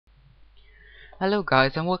Hello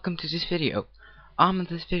guys and welcome to this video. In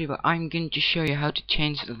this video I'm going to show you how to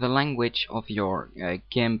change the language of your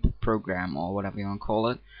Gimp program or whatever you want to call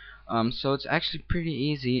it. So it's actually pretty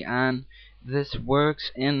easy, and this works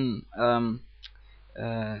in uh,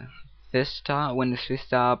 Windows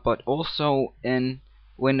Vista, but also in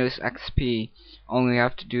Windows XP. Only you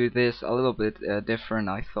have to do this a little bit different,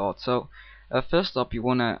 I thought. So first up, you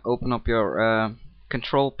want to open up your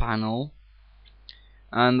control panel,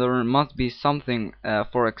 and there must be something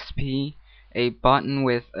for XP, a button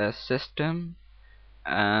with a system.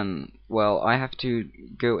 And well, I have to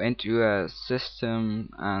go into a system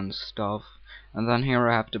and stuff, and then here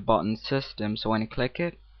I have the button system. So when you click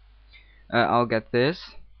it, I'll get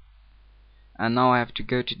this, and now I have to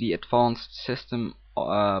go to the advanced system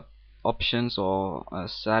options or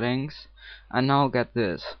settings, and now I'll get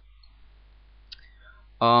this.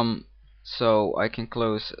 So I can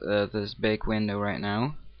close this big window right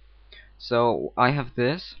now. So I have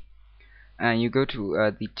this, and you go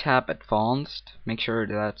to the tab advanced, make sure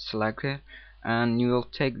that's selected, and you will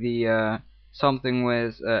take the something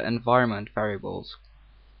with environment variables.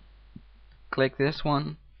 Click this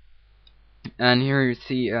one, and here you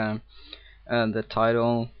see the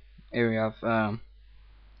title. Here you have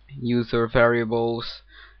user variables,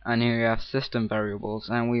 and here you have system variables,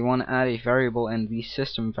 and we want to add a variable in these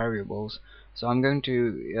system variables. So I'm going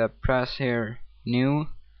to press here new.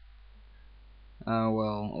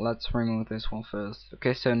 Well, let's remove this one first.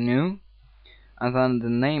 Okay, so new, and then the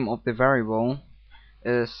name of the variable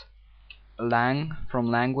is lang, from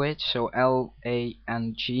language, so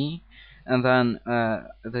LANG, and then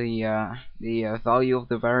the value of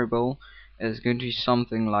the variable is going to be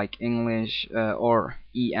something like English, or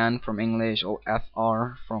EN from English, or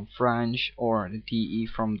FR from French, or DE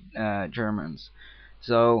from Germans.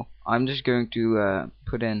 So I'm just going to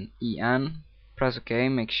put in EN, press OK,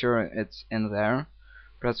 make sure it's in there,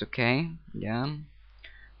 press OK, yeah,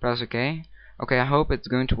 press OK. Okay, I hope it's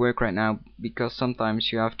going to work right now, because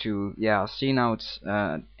sometimes you have to, yeah, see, now it's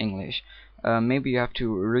English. Maybe you have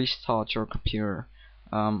to restart your computer.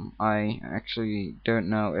 I actually don't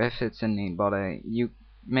know if it's in it, but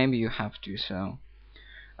maybe you have to. So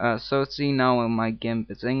see, now my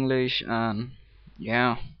Gimp is English, and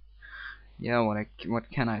yeah, what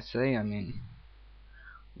can I say? I mean,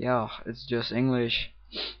 yeah, it's just English,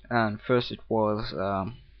 and first it was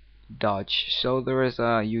Dutch, so there is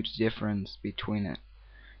a huge difference between it.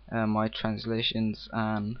 My translations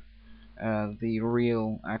and the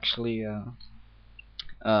real, actually,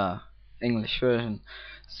 English version.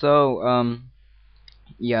 So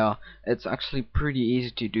yeah, it's actually pretty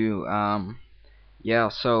easy to do. Yeah,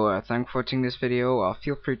 so thanks for watching this video.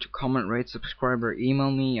 Feel free to comment, rate, subscribe, or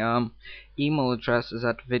email me. Email address is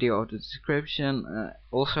at the video of the description.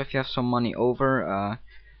 Also, if you have some money over,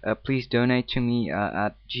 please donate to me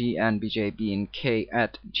at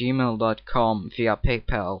gnbjbnk@gmail.com via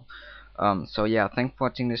PayPal. So yeah, thanks for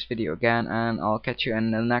watching this video again, and I'll catch you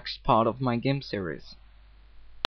in the next part of my game series.